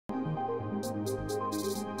So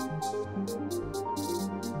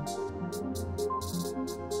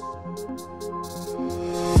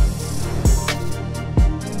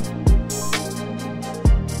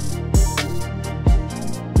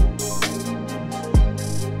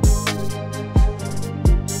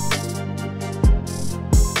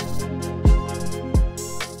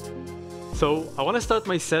I want to start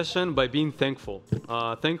my session by being thankful.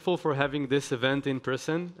 Thankful for having this event in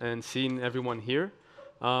person and seeing everyone here.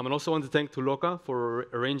 And also want to thank Tuloka for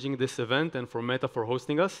arranging this event and for Meta for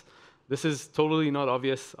hosting us. This is totally not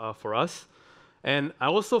obvious for us. And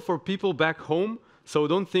also for people back home, so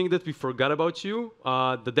don't think that we forgot about you.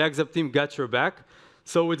 The DagsHub team got your back.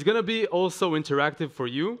 So it's going to be also interactive for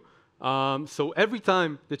you. So every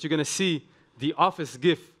time that you're going to see the Office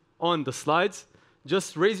GIF on the slides,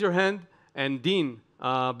 just raise your hand, and Dean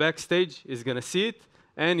backstage is going to see it,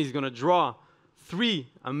 and he's going to draw 3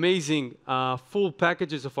 amazing full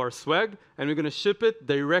packages of our swag, and we're going to ship it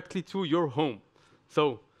directly to your home.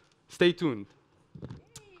 So stay tuned.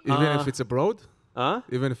 Even if it's abroad? Huh?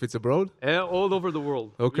 Even if it's abroad? All over the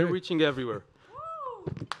world. Okay. We're reaching everywhere.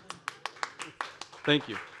 Thank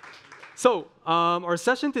you. So our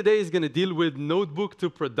session today is going to deal with notebook to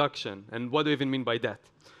production. And what do I even mean by that?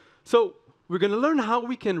 So we're going to learn how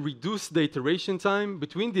we can reduce the iteration time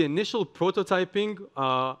between the initial prototyping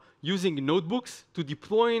using notebooks to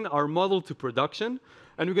deploying our model to production.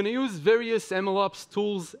 And we're going to use various MLOps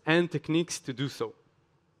tools and techniques to do so.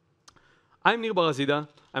 I'm Barazida.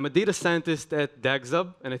 I'm a data scientist at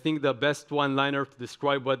DagsHub. And I think the best one-liner to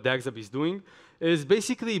describe what DagsHub is doing is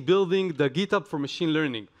basically building the GitHub for machine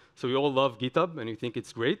learning. So we all love GitHub, and we think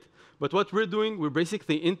it's great. But what we're doing, we're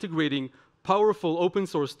basically integrating powerful open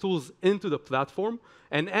source tools into the platform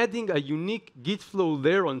and adding a unique Git flow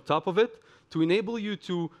layer on top of it to enable you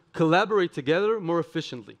to collaborate together more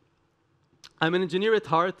efficiently. I'm an engineer at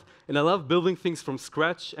heart, and I love building things from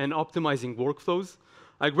scratch and optimizing workflows.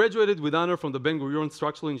 I graduated with honor from the Ben-Gurion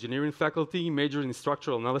Structural Engineering faculty, majored in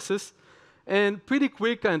structural analysis. And pretty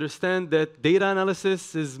quick, I understand that data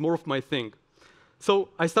analysis is more of my thing. So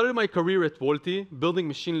I started my career at Wolti, building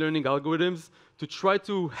machine learning algorithms to try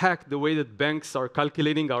to hack the way that banks are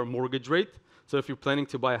calculating our mortgage rate. So if you're planning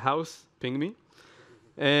to buy a house, ping me.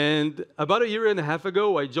 And about 1.5 years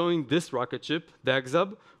ago, I joined this rocket ship,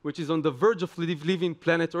 DagsHub, which is on the verge of leaving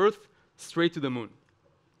planet Earth straight to the moon.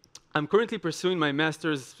 I'm currently pursuing my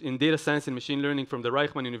master's in data science and machine learning from the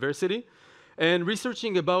Reichman University and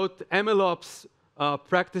researching about MLOps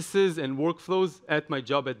practices and workflows at my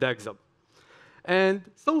job at DagsHub. And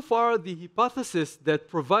so far, the hypothesis that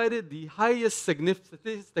provided the highest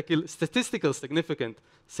statistical significant,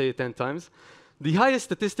 say it 10 times, the highest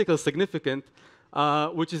statistical significant,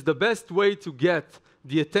 which is the best way to get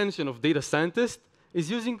the attention of data scientists, is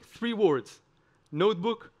using 3 words: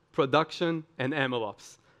 notebook, production, and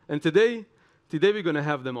MLOps. And today we're going to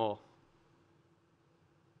have them all.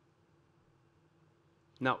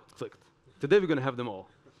 Now it clicked. Today we're going to have them all.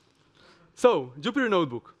 So, Jupyter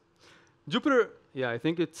Notebook. Jupyter, yeah, I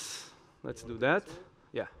think it's, let's do that.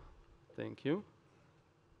 Yeah, thank you.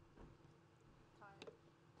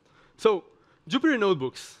 So, Jupyter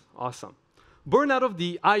Notebooks, awesome. Born out of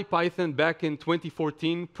the IPython back in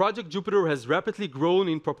 2014, Project Jupyter has rapidly grown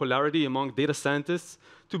in popularity among data scientists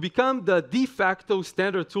to become the de facto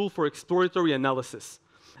standard tool for exploratory analysis.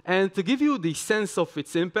 And to give you the sense of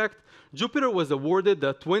its impact, Jupyter was awarded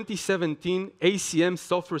the 2017 ACM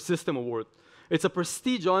Software System Award. It's a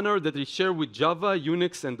prestige honor that they share with Java,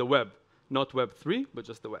 Unix, and the web. Not Web 3, but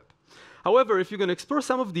just the web. However, if you're going to explore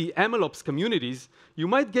some of the MLOps communities, you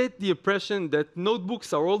might get the impression that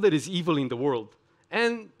notebooks are all that is evil in the world.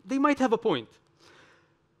 And they might have a point.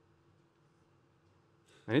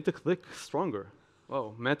 I need to click stronger.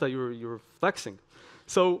 Oh, Meta, you're flexing.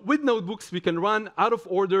 So with notebooks, we can run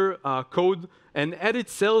out-of-order code and edit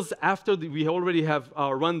cells after we already have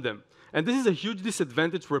run them. And this is a huge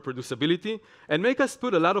disadvantage for reproducibility and make us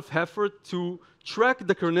put a lot of effort to track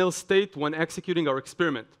the kernel state when executing our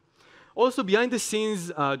experiment. Also, behind the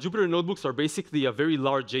scenes, Jupyter Notebooks are basically a very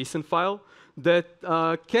large JSON file that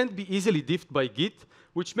can't be easily diffed by Git,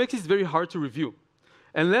 which makes it very hard to review.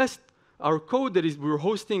 And last, our code that we're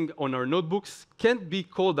hosting on our notebooks can't be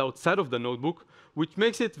called outside of the notebook, which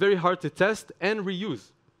makes it very hard to test and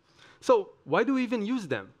reuse. So why do we even use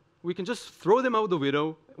them? We can just throw them out the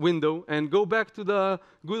window and go back to the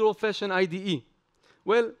good old-fashioned IDE.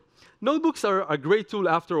 Well, notebooks are a great tool,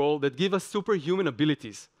 after all, that give us superhuman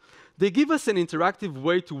abilities. They give us an interactive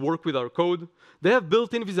way to work with our code. They have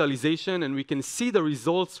built-in visualization, and we can see the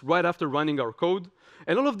results right after running our code.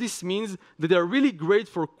 And all of this means that they are really great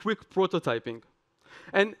for quick prototyping.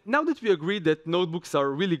 And now that we agree that notebooks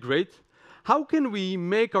are really great, how can we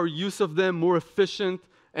make our use of them more efficient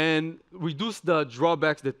and reduce the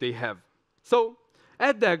drawbacks that they have? So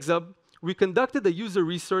at DagsHub, we conducted a user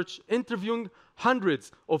research interviewing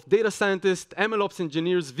hundreds of data scientists, MLOps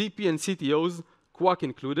engineers, VP and CTOs, Quack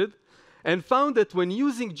included, and found that when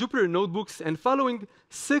using Jupyter Notebooks and following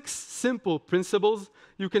 6 simple principles,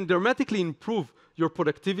 you can dramatically improve your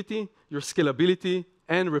productivity, your scalability,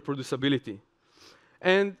 and reproducibility.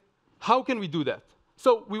 And how can we do that?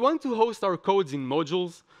 So we want to host our codes in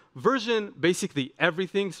modules, version basically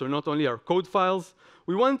everything, so not only our code files.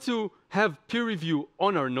 We want to have peer review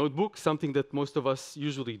on our notebook, something that most of us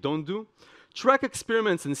usually don't do. Track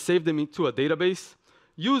experiments and save them into a database.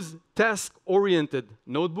 Use task-oriented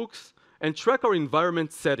notebooks, and track our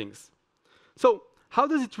environment settings. So how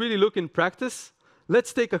does it really look in practice?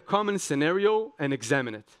 Let's take a common scenario and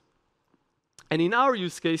examine it. And in our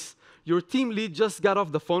use case, your team lead just got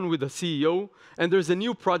off the phone with the CEO, and there's a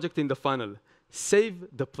new project in the funnel, Save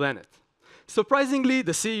the Planet. Surprisingly,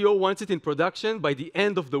 the CEO wants it in production by the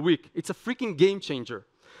end of the week. It's a freaking game changer.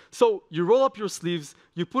 So you roll up your sleeves,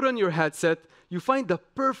 you put on your headset, you find the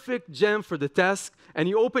perfect gem for the task, and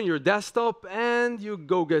you open your desktop and you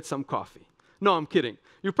go get some coffee. No, I'm kidding.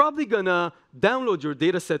 You're probably gonna download your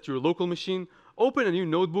dataset to your local machine, open a new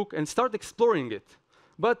notebook, and start exploring it.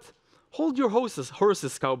 But hold your horses,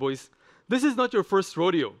 cowboys. This is not your first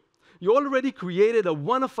rodeo. You already created a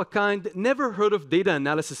one-of-a-kind, never-heard-of data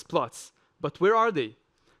analysis plots. But where are they?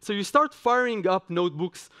 So you start firing up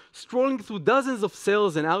notebooks, scrolling through dozens of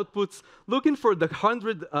cells and outputs, looking for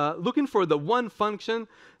the one function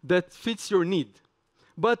that fits your need.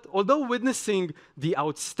 But although witnessing the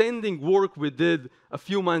outstanding work we did a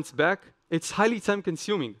few months back, it's highly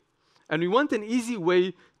time-consuming. And we want an easy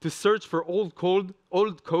way to search for old code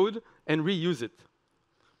and reuse it.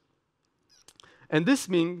 And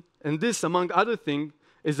this, among other things,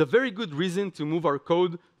 is a very good reason to move our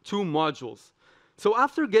code to modules. So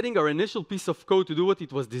after getting our initial piece of code to do what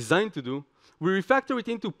it was designed to do, we refactor it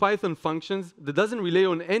into Python functions that doesn't rely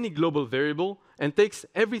on any global variable and takes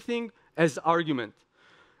everything as argument.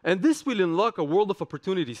 And this will unlock a world of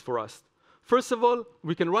opportunities for us. First of all,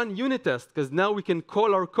 we can run unit tests, because now we can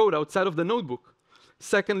call our code outside of the notebook.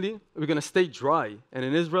 Secondly, we're going to stay dry. And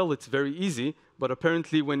in Israel, it's very easy, but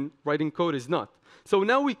apparently when writing code is not. So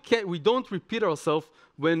now we don't repeat ourselves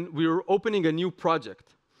when we're opening a new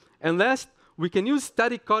project. And last, we can use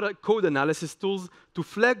static code analysis tools to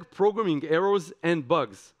flag programming errors and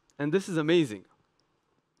bugs. And this is amazing.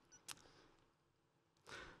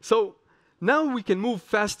 So now we can move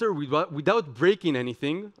faster without breaking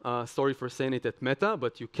anything. Sorry for saying it at Meta,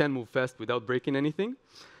 but you can move fast without breaking anything.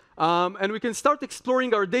 And we can start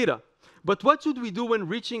exploring our data. But what should we do when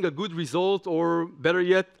reaching a good result, or better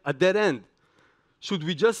yet, a dead end? Should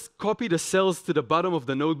we just copy the cells to the bottom of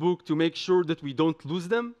the notebook to make sure that we don't lose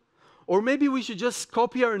them? Or maybe we should just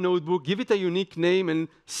copy our notebook, give it a unique name, and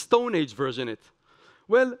Stone Age version it.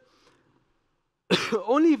 Well,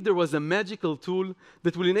 only if there was a magical tool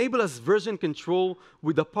that will enable us version control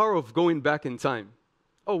with the power of going back in time.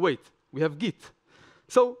 Oh, wait, we have Git.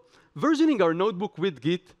 So versioning our notebook with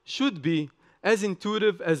Git should be as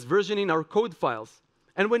intuitive as versioning our code files.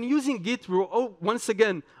 And when using Git, we're once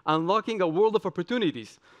again unlocking a world of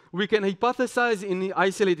opportunities. We can hypothesize in the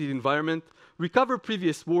isolated environment, recover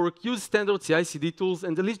previous work, use standard CI/CD tools,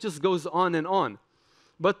 and the list just goes on and on.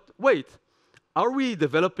 But wait, are we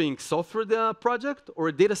developing software project or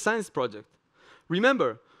a data science project?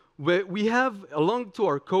 Remember, we have along to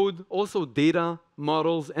our code also data,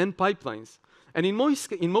 models, and pipelines. And in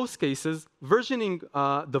most cases,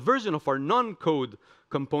 the version of our non-code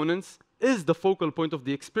components is the focal point of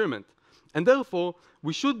the experiment. And therefore,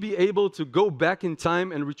 we should be able to go back in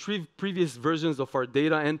time and retrieve previous versions of our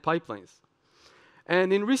data and pipelines.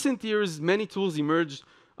 And in recent years, many tools emerged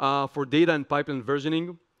for data and pipeline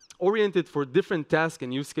versioning, oriented for different tasks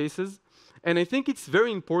and use cases. And I think it's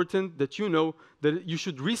very important that you know that you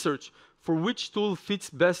should research for which tool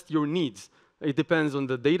fits best your needs. It depends on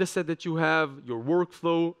the data set that you have, your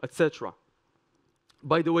workflow, etc.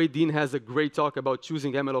 By the way, Dean has a great talk about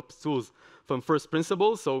choosing MLOps tools from first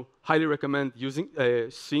principles, so highly recommend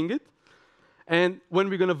seeing it. And when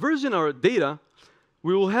we're going to version our data,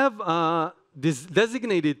 we will have this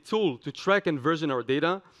designated tool to track and version our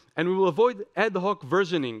data, and we will avoid ad hoc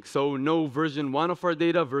versioning, so no version 1 of our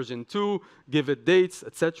data, version 2, give it dates,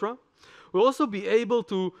 etc. We'll also be able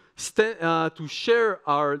to share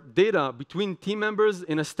our data between team members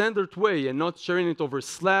in a standard way and not sharing it over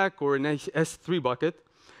Slack or an S3 bucket.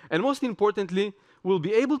 And most importantly, we'll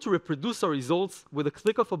be able to reproduce our results with a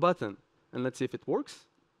click of a button. And let's see if it works.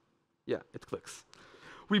 Yeah, it clicks.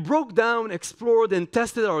 we broke down, explored, and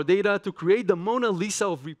tested our data to create the Mona Lisa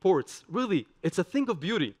of reports. Really, it's a thing of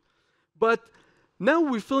beauty. But now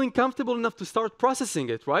we're feeling comfortable enough to start processing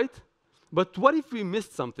it, right? But what if we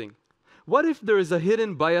missed something? What if there is a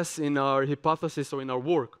hidden bias in our hypothesis or in our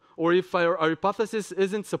work? Or if our hypothesis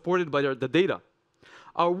isn't supported by the data?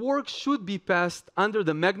 Our work should be passed under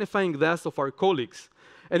the magnifying glass of our colleagues.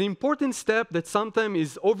 An important step that sometimes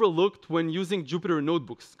is overlooked when using Jupyter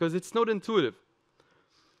Notebooks, because it's not intuitive.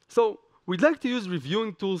 So we'd like to use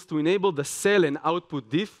reviewing tools to enable the cell and output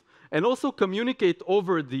diff, and also communicate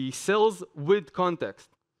over the cells with context.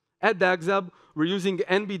 At DagsHub, we're using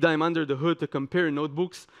NBDime under the hood to compare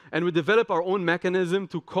notebooks, and we develop our own mechanism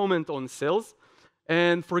to comment on cells.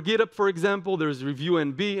 And for GitHub, for example, there's Review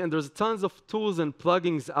NB, and there's tons of tools and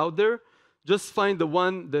plugins out there. Just find the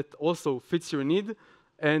one that also fits your need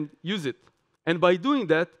and use it. And by doing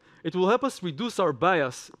that, it will help us reduce our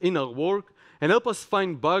bias in our work and help us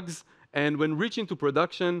find bugs. And when reaching to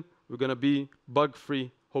production, we're going to be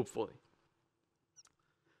bug-free, hopefully.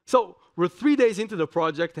 So we're 3 days into the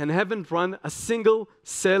project and haven't run a single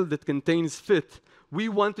cell that contains fit. We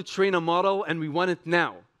want to train a model, and we want it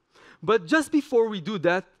now. But just before we do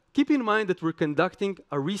that, keep in mind that we're conducting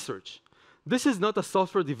a research. This is not a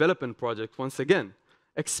software development project, once again.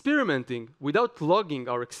 Experimenting without logging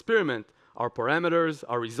our experiment, our parameters,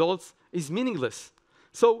 our results, is meaningless.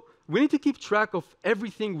 So we need to keep track of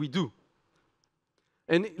everything we do.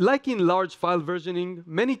 And like in large file versioning,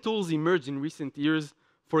 many tools emerged in recent years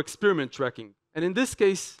for experiment tracking. And in this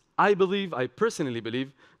case, I personally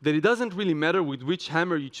believe, that it doesn't really matter with which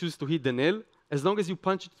hammer you choose to hit the nail, as long as you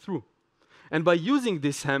punch it through. And by using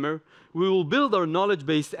this hammer, we will build our knowledge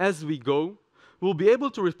base as we go. We'll be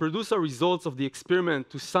able to reproduce our results of the experiment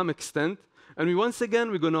to some extent. And once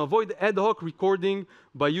again, we're going to avoid ad hoc recording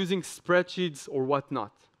by using spreadsheets or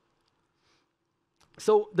whatnot.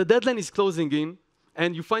 So the deadline is closing in,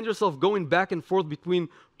 and you find yourself going back and forth between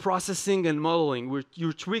processing and modeling, where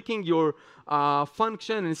you're tweaking your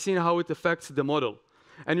function and seeing how it affects the model.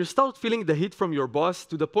 And you start feeling the heat from your boss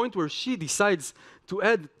to the point where she decides to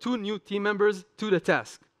add 2 new team members to the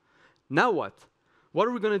task. Now what? What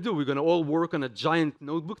are we going to do? We're going to all work on a giant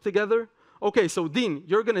notebook together? OK, so Dean,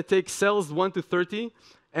 you're going to take cells 1 to 30,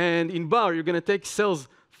 and in Bar, you're going to take cells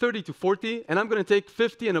 30 to 40, and I'm going to take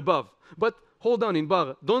 50 and above. But hold on, in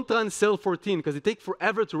Bar, don't run cell 14, because it takes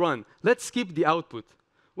forever to run. Let's skip the output.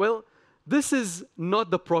 Well, this is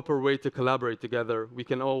not the proper way to collaborate together, we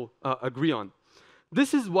can all agree on.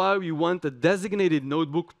 This is why we want a designated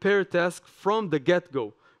notebook per task from the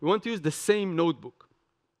get-go. We want to use the same notebook.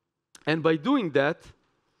 And by doing that,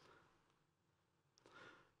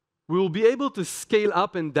 we will be able to scale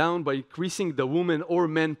up and down by increasing the woman or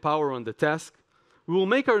man power on the task. We will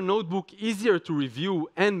make our notebook easier to review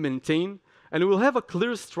and maintain, and we will have a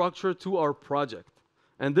clear structure to our project.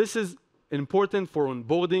 And this is important for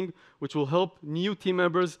onboarding, which will help new team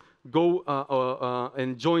members go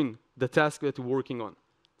and join the task that we're working on.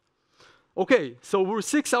 OK, so we're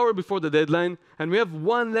 6 hours before the deadline, and we have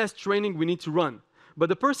one last training we need to run. But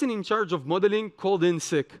the person in charge of modeling called in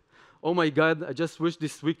sick. Oh my God, I just wish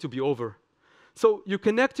this week to be over. So you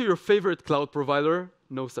connect to your favorite cloud provider,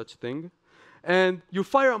 no such thing, and you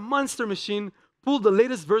fire a monster machine, pull the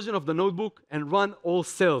latest version of the notebook, and run all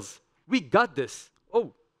cells. We got this.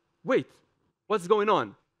 Oh, wait, what's going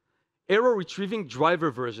on? Error retrieving driver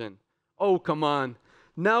version. Oh, come on.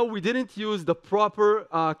 Now we didn't use the proper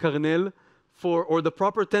kernel or the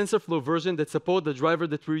proper TensorFlow version that supports the driver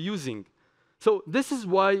that we're using. So this is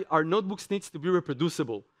why our notebooks needs to be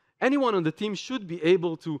reproducible. Anyone on the team should be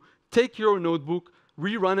able to take your notebook,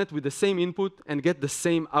 rerun it with the same input, and get the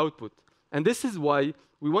same output. And this is why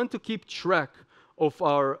we want to keep track of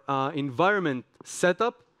our environment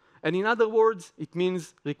setup. And in other words, it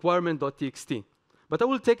means requirement.txt. But I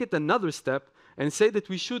will take it another step and say that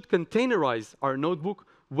we should containerize our notebook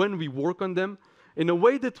when we work on them in a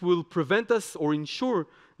way that will prevent us or ensure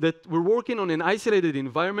that we're working on an isolated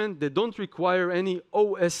environment that don't require any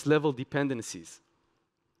OS-level dependencies.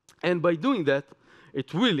 And by doing that,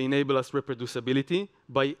 it will enable us reproducibility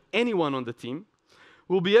by anyone on the team.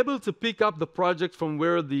 We'll be able to pick up the project from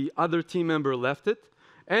where the other team member left it,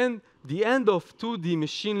 and the end of the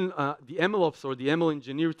machine, the MLOps or the ML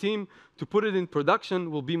engineer team, to put it in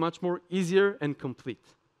production will be much more easier and complete.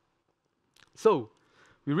 So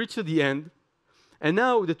we reach to the end, and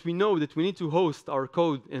now that we know that we need to host our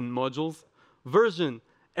code in modules, version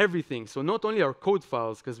everything, so not only our code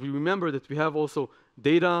files, because we remember that we have also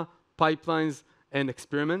data, pipelines, and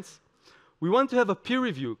experiments. We want to have a peer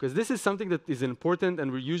review, because this is something that is important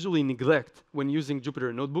and we usually neglect when using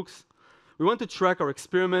Jupyter Notebooks. We want to track our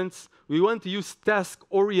experiments. We want to use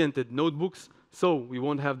task-oriented notebooks, so we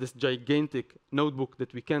won't have this gigantic notebook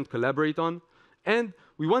that we can't collaborate on. And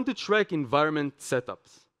we want to track environment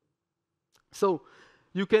setups. So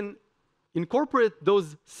you can incorporate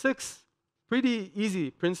those 6 pretty easy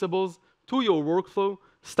principles to your workflow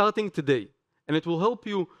starting today. And it will help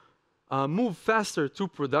you move faster to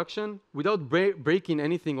production without breaking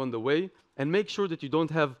anything on the way, and make sure that you don't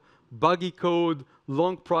have buggy code,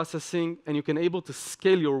 long processing, and you can able to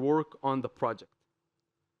scale your work on the project.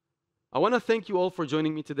 I want to thank you all for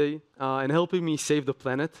joining me today and helping me save the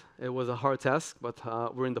planet. It was a hard task, but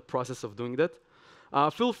we're in the process of doing that.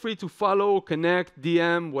 Feel free to follow, connect,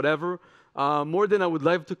 DM, whatever. More than I would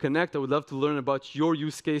love to connect, I would love to learn about your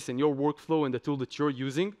use case and your workflow and the tool that you're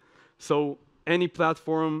using. So any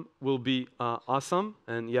platform will be awesome.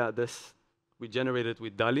 And yeah, this we generated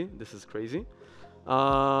with DALL-E. This is crazy.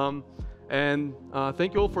 Thank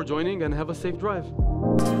you all for joining, and have a safe drive.